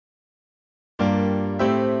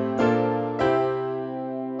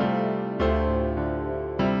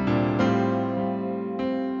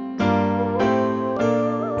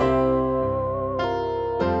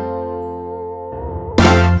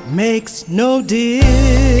makes no difference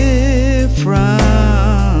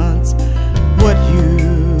what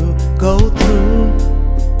you go through.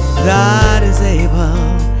 God is able,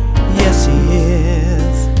 yes He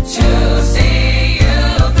is, to see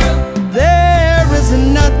you through. There is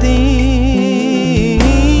nothing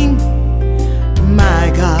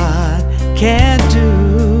my God can't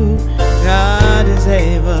do. God is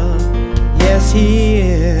able, yes He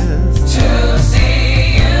is, to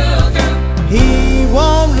see you through. He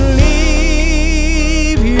won't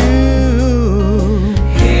leave you.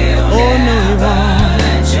 He'll never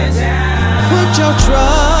let you down. Put your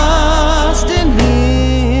trust in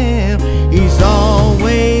Him. He's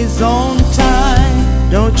always on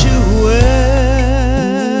time. Don't you worry,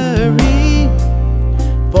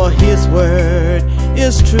 for His word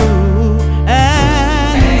is true,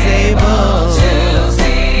 and He's able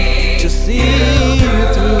to see you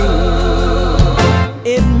through.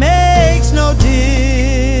 It makes no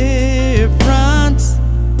difference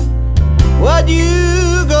what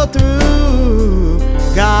you go through.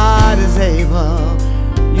 God is able,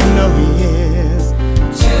 you know He is,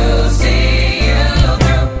 to see you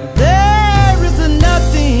through. There is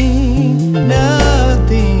nothing,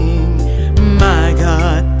 nothing my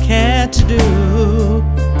God can't do.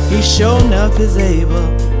 He sure enough is able,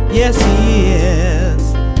 yes He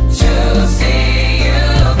is, to see you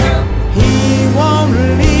through. He won't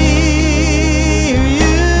leave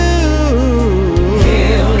you.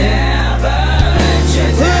 He'll never let you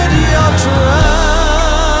Put down. your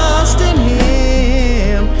trust in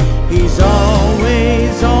Him. He's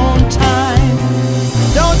always on time.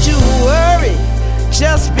 Don't you worry,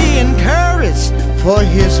 just be encouraged, for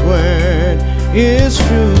His word is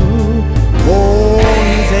true. Oh,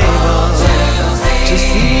 He's able to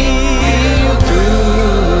see you through.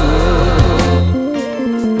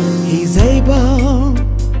 He's able.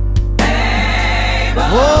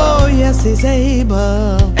 Oh, yes, He's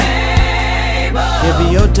able. He'll be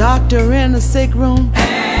your doctor in the sick room,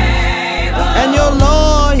 and your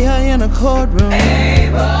lawyer in a courtroom.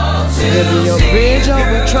 He'll be your bridge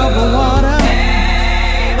over troubled water,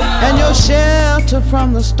 and your shelter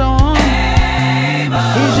from the storm.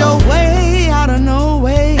 He's your way out of no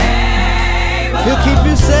way. He'll keep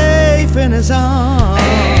you safe in His arms.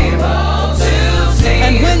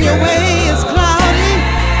 And when your way is cloudy,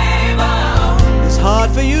 it's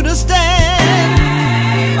hard for you to stand,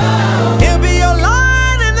 He'll be your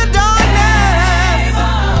light in the darkness.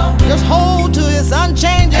 Just hold to His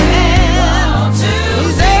unchanging hand.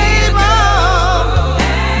 He's able.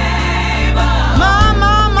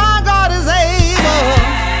 My God is able.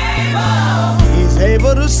 He's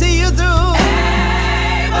able to see you through.